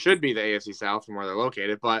 Should be the AFC South from where they're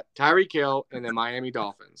located, but Tyreek Hill and the Miami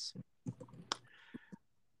Dolphins.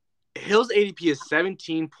 Hill's ADP is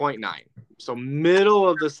 17.9, so middle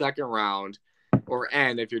of the second round, or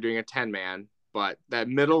end if you're doing a 10-man, but that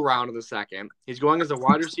middle round of the second. He's going as a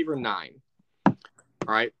wide receiver 9. All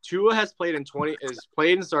right, Tua has played and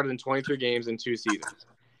started in 23 games in 2 seasons.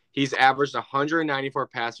 He's averaged 194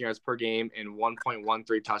 passing yards per game and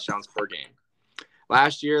 1.13 touchdowns per game.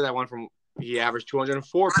 Last year, he averaged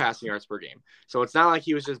 204 passing yards per game. So it's not like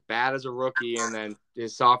he was just bad as a rookie and then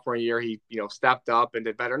his sophomore year he stepped up and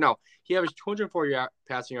did better. No, he averaged 204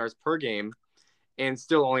 passing yards per game and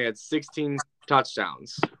still only had 16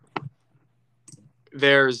 touchdowns.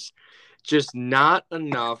 There's just not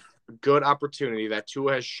enough good opportunity that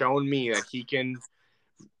Tua has shown me that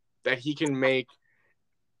he can make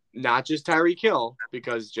not just Tyreek Hill,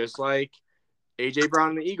 because just like A.J. Brown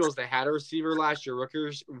and the Eagles, they had a receiver last year,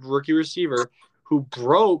 rookie receiver, who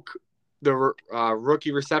broke the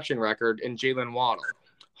rookie reception record in Jalen Waddle.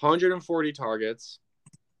 140 targets.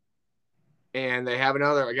 And they have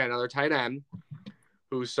another tight end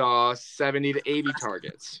who saw 70 to 80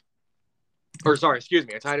 targets. A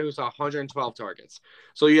tight end who saw 112 targets.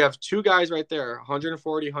 So you have 2 guys right there,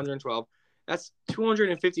 140, 112. That's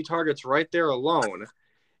 250 targets right there alone.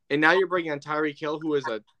 And now you're bringing on Tyreek Hill,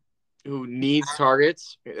 who needs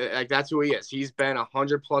targets. Like, that's who he is. He's been a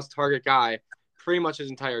 100-plus target guy pretty much his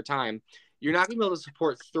entire time. You're not going to be able to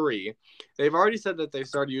support 3. They've already said that they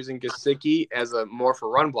started using Gesicki as more for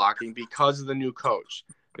run blocking because of the new coach.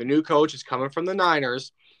 The new coach is coming from the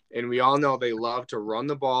Niners, and we all know they love to run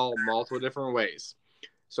the ball multiple different ways.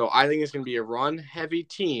 So I think it's going to be a run-heavy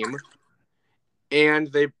team.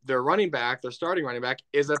 And their starting running back,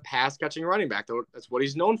 is a pass-catching running back. That's what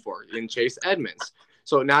he's known for in Chase Edmonds.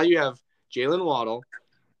 So now you have Jalen Waddle,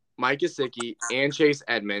 Mike Gesicki, and Chase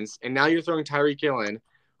Edmonds, and now you're throwing Tyreek Hill in,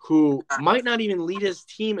 who might not even lead his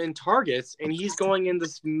team in targets, and he's going in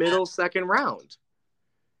this middle second round.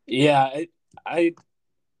 Yeah, I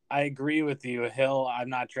agree with you. Hill, I'm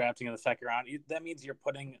not drafting in the second round. That means you're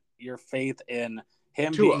putting your faith in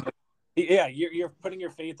him Tua. You're putting your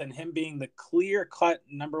faith in him being the clear-cut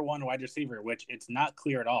number 1 wide receiver, which it's not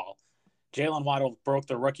clear at all. Jalen Waddle broke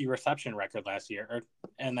the rookie reception record last year,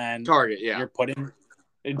 and then target, yeah. You're putting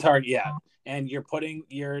in target, yeah, and you're putting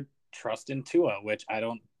your trust in Tua, which I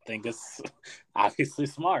don't think is obviously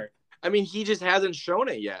smart. I mean, he just hasn't shown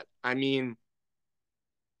it yet. I mean,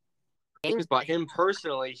 but him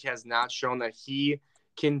personally, he has not shown that he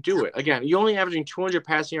can do it. Again, you're only averaging 200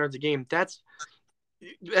 passing yards a game. That's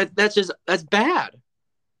bad.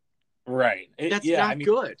 Right. That's not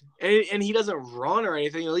good. And he doesn't run or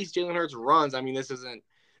anything. At least Jalen Hurts runs. I mean,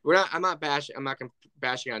 I'm not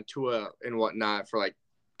bashing on Tua and whatnot for like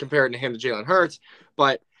comparing to him to Jalen Hurts,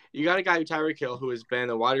 but you got a guy, Tyreek Hill, who has been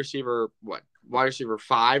a wide receiver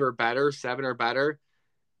 5 or better, 7 or better.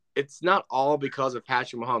 It's not all because of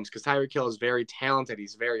Patrick Mahomes, because Tyreek Hill is very talented.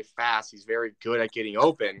 He's very fast. He's very good at getting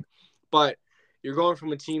open. But you're going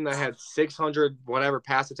from a team that had 600 whatever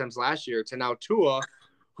pass attempts last year to now Tua,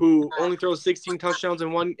 who only throws 16 touchdowns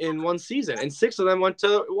in one season, and 6 of them went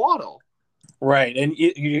to Waddle. Right, and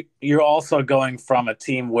you're also going from a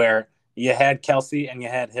team where you had Kelsey and you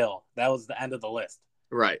had Hill. That was the end of the list.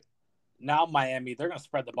 Right. Now Miami, they're going to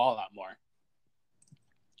spread the ball out more.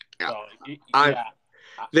 Yeah. So,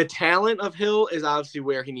 the talent of Hill is obviously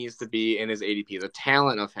where he needs to be in his ADP, the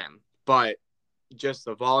talent of him. But just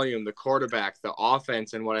the volume, the quarterback, the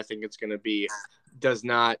offense, and what I think it's going to be does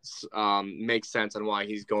not make sense on why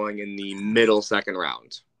he's going in the middle second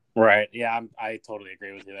round. Right. Yeah, I totally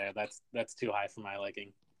agree with you there. That's too high for my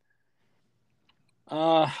liking.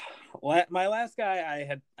 My last guy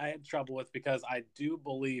I had trouble with because I do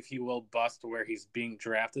believe he will bust where he's being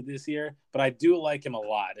drafted this year, but I do like him a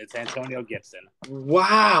lot. It's Antonio Gibson.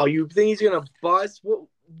 Wow, you think he's gonna bust? What,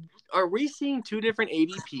 are we seeing 2 different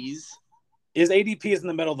ADPs? His ADP is in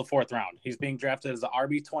the middle of the 4th round. He's being drafted as the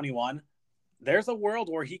RB21. There's a world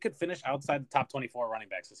where he could finish outside the top 24 running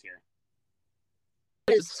backs this year.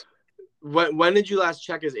 When did you last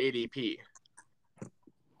check his ADP?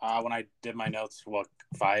 When I did my notes, 4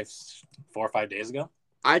 or 5 days ago?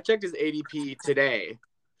 I checked his ADP today,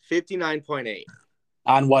 59.8.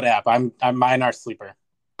 On what app? Mine are Sleeper.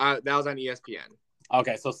 That was on ESPN.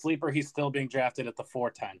 Okay, so Sleeper, he's still being drafted at the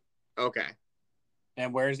 410. Okay.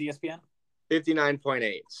 And where is ESPN?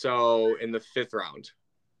 59.8. So in the 5th round.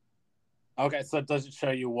 Okay, so does it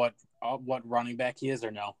show you what running back he is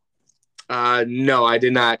or no? No, I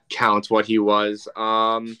did not count what he was.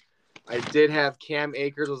 I did have Cam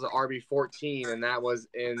Akers was the RB14, and that was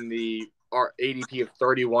in the ADP of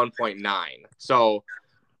 31.9. So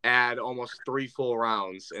add almost 3 full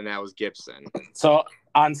rounds, and that was Gibson. So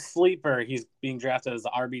on Sleeper, he's being drafted as the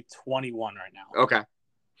RB21 right now. Okay.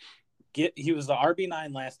 He was the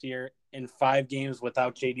RB9 last year in 5 games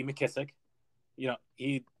without J.D. McKissick.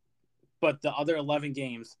 But the other 11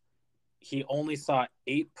 games, he only saw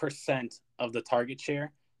 8% of the target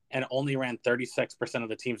share and only ran 36% of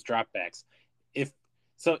the team's dropbacks.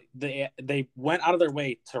 They went out of their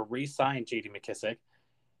way to re-sign J.D. McKissick,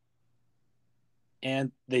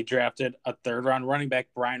 and they drafted a 3rd-round running back,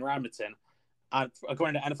 Brian Robinson.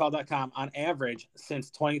 According to NFL.com, on average,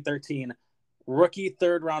 since 2013, rookie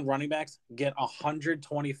 3rd-round running backs get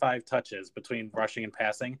 125 touches between rushing and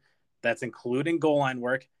passing. That's including goal line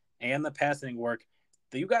work and the passing work.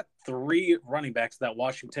 You got 3 running backs that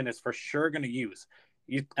Washington is for sure going to use.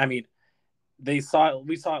 We saw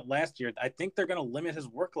it last year. I think they're going to limit his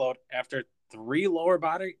workload after 3 lower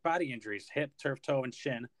body injuries, hip, turf toe, and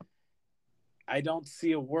shin. I don't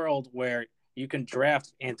see a world where you can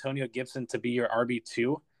draft Antonio Gibson to be your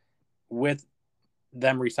RB2 with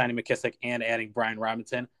them re-signing McKissick and adding Brian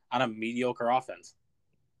Robinson on a mediocre offense.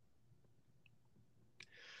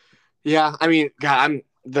 Yeah, I mean, God,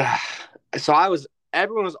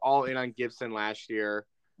 everyone was all in on Gibson last year,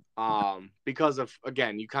 because of,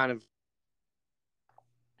 again, you kind of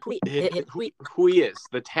who he is.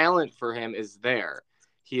 The talent for him is there.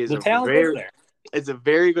 It's a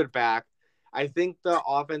very good back. I think the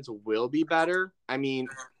offense will be better. I mean,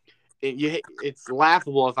 it's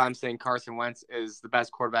laughable if I'm saying Carson Wentz is the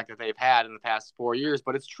best quarterback that they've had in the past 4 years,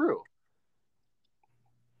 but it's true.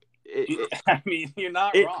 You're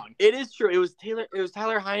not wrong. It is true. It was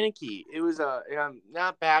Tyler Heinicke. It was I'm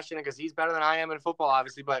not bashing it because he's better than I am in football,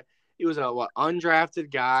 obviously, but he was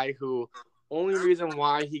undrafted guy who only reason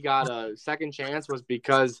why he got a second chance was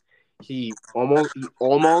because he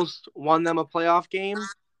almost won them a playoff game.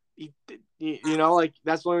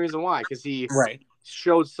 That's the only reason why, because he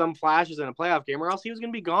showed some flashes in a playoff game, or else he was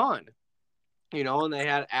going to be gone. And they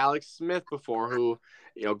had Alex Smith before, who,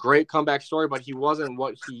 great comeback story, but he wasn't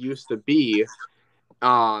what he used to be.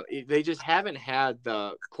 They just haven't had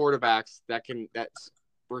the quarterbacks that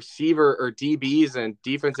receiver or DBs and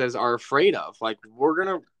defenses are afraid of. Like, we're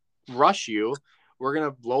going to rush you. We're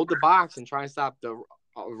going to load the box and try and stop the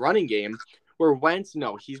running game. Where Wentz,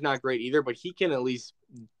 no, he's not great either, but he can at least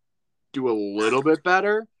do a little bit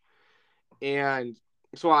better. And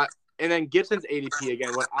then Gibson's ADP,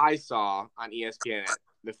 again, what I saw on ESPN,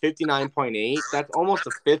 the 59.8, that's almost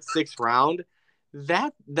the 5th, 6th round.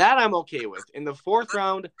 That I'm okay with. In the 4th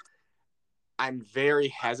round, I'm very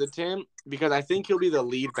hesitant because I think he'll be the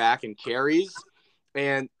lead back in carries.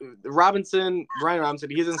 And Brian Robinson,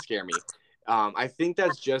 he doesn't scare me. I think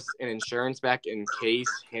that's just an insurance back in case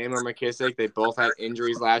him or McKissick, they both had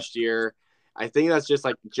injuries last year. I think that's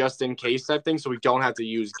just in case type thing, so we don't have to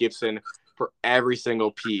use Gibson for every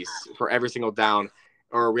single piece, for every single down,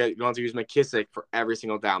 or we don't have to use McKissick for every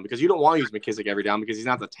single down, because you don't want to use McKissick every down because he's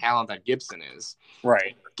not the talent that Gibson is.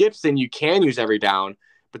 Right. Gibson you can use every down,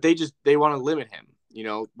 but they want to limit him,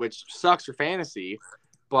 which sucks for fantasy.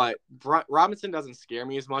 But Robinson doesn't scare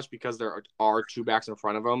me as much because there are 2 backs in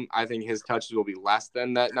front of him. I think his touches will be less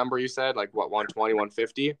than that number you said, like 120,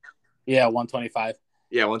 150? Yeah, 125.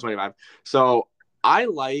 Yeah, 125. So I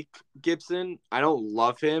like Gibson. I don't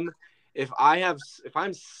love him. If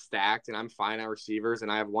I'm stacked and I'm fine at receivers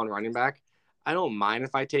and I have 1 running back, I don't mind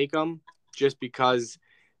if I take him, just because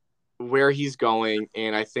where he's going,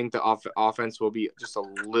 and I think the offense will be just a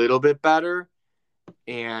little bit better.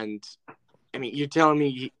 And I mean, you're telling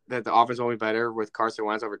me that the offense will be better with Carson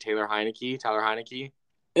Wentz over Tyler Heinicke?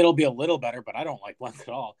 It'll be a little better, but I don't like Wentz at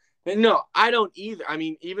all. No, I don't either. I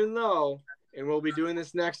mean, even though, and we'll be doing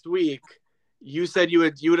this next week, you said you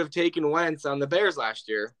would have taken Wentz on the Bears last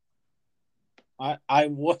year. I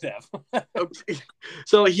would have. Okay.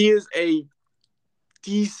 So he is a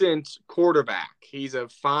decent quarterback. He's a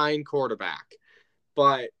fine quarterback.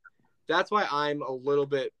 But that's why I'm a little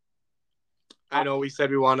bit – I know we said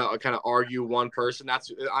we want to kind of argue one person.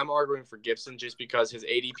 I'm arguing for Gibson just because his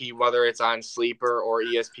ADP, whether it's on Sleeper or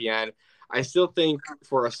ESPN, I still think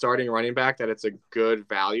for a starting running back that it's a good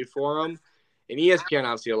value for him. And ESPN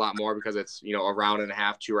obviously a lot more because it's, a round and a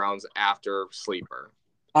half, 2 rounds after Sleeper.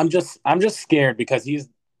 I'm just scared because he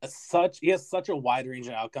has such a wide range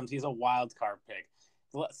of outcomes. He's a wild card pick.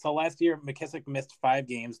 So last year, McKissick missed 5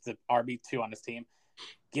 games, the RB2 on his team.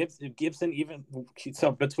 Gibson even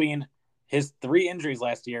so between his 3 injuries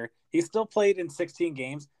last year, he still played in 16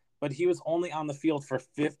 games, but he was only on the field for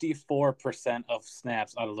 54% of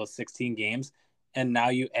snaps out of those 16 games. And now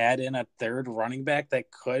you add in a third running back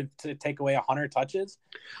that could take away 100 touches.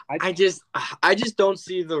 I just don't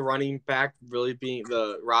see the running back really being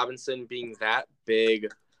the Robinson being that big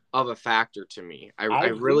of a factor to me. I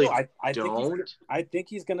really don't. I think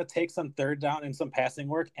he's going to take some third down and some passing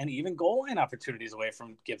work and even goal line opportunities away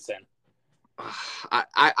from Gibson.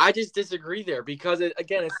 I just disagree there because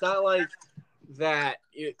again, it's not like that.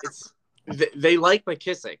 They like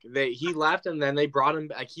McKissick. He left and then they brought him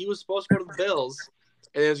back. He was supposed to go to the Bills,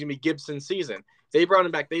 and it was gonna be Gibson's season. They brought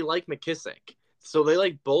him back. They like McKissick, so they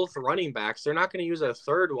like both running backs. They're not gonna use a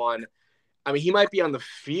third one. I mean, he might be on the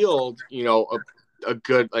field, a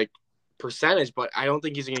good percentage, but I don't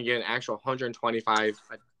think he's gonna get an actual 125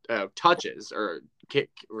 touches or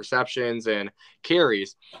kick receptions and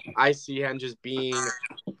carries. I see him just being,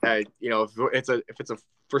 if it's a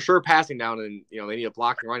for sure passing down and they need a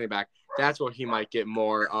blocking running back. That's where he might get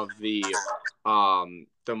more of the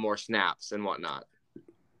more snaps and whatnot.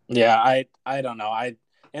 Yeah, I don't know.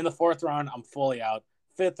 In the 4th round, I'm fully out.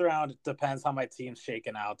 5th round, it depends how my team's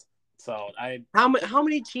shaking out. So how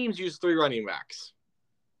many teams use 3 running backs?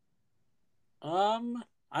 I'm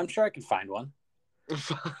sure I can find one.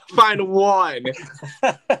 Find one.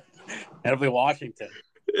 It'll be Washington.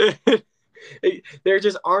 There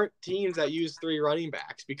just aren't teams that use 3 running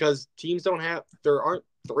backs because there aren't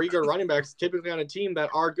 3 good running backs typically on a team that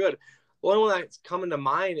are good. The only one that's coming to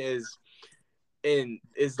mind is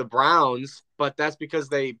the Browns, but that's because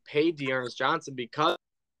they paid Dearness Johnson because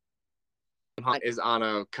Hunt is on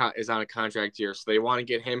a contract year, so they want to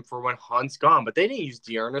get him for when Hunt's gone. But they didn't use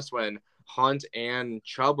Dearness when Hunt and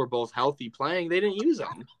Chubb were both healthy playing. They didn't use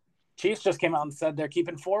them. Chiefs just came out and said they're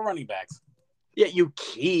keeping 4 running backs. Yeah, you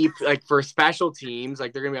keep for special teams, they're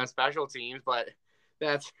gonna be on special teams, but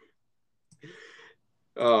that's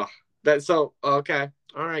okay.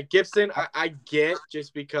 All right, Gibson, I get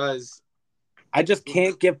just because I just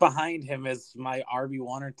can't get behind him as my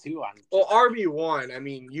RB1 or 2 on. Well, RB1, I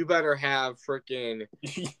mean, you better have freaking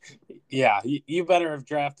yeah, you better have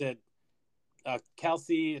drafted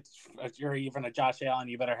Kelsey or even a Josh Allen.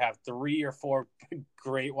 You better have 3 or 4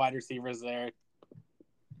 great wide receivers there.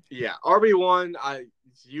 Yeah, RB1,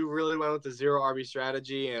 you really went with the 0 RB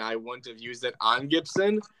strategy, and I wouldn't have used it on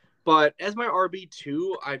Gibson. But as my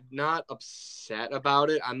RB2, I'm not upset about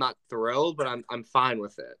it. I'm not thrilled, but I'm fine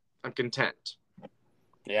with it. I'm content.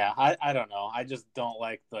 Yeah, I don't know. I just don't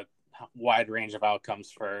like the wide range of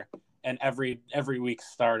outcomes for an every week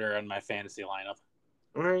starter in my fantasy lineup.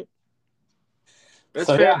 All right. That's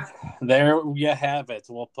fair. Yeah, there you have it.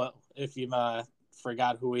 We'll put, if you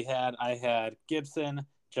forgot who we had, I had Gibson,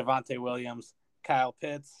 Javonte Williams, Kyle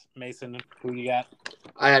Pitts. Mason, who you got?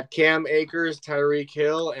 I had Cam Akers, Tyreek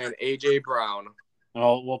Hill, and A.J. Brown.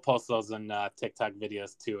 Well, we'll post those in TikTok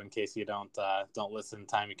videos too, in case you don't listen in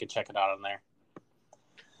time. You can check it out on there.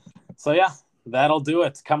 So yeah, that'll do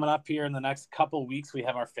it. Coming up here in the next couple weeks, we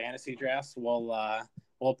have our fantasy drafts.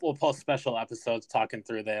 We'll post special episodes talking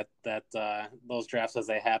through those drafts as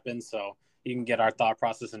they happen, so you can get our thought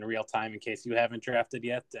process in real time in case you haven't drafted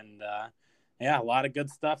yet. And yeah, a lot of good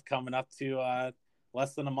stuff coming up to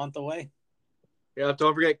less than a month away. Yeah,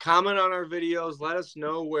 don't forget, comment on our videos. Let us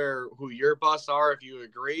know who your busts are, if you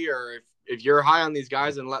agree, or if you're high on these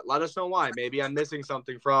guys, and let us know why. Maybe I'm missing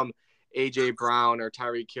something from A.J. Brown or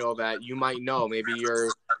Tyreek Hill that you might know. Maybe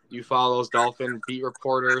you follow those Dolphin beat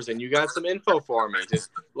reporters and you got some info for me. Just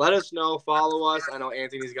let us know. Follow us. I know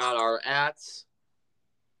Anthony's got our ats.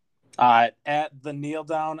 At the Kneel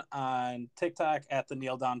Down on TikTok, at the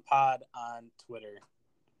Kneel Down Pod on Twitter.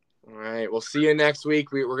 All right, we'll see you next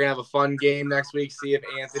week. We're gonna have a fun game next week. See if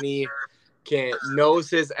Anthony knows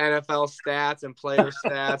his NFL stats and player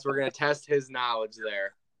stats. We're gonna test his knowledge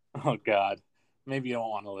there. Oh God, maybe you don't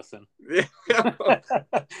want to listen. All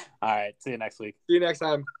right, see you next week. See you next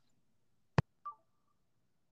time.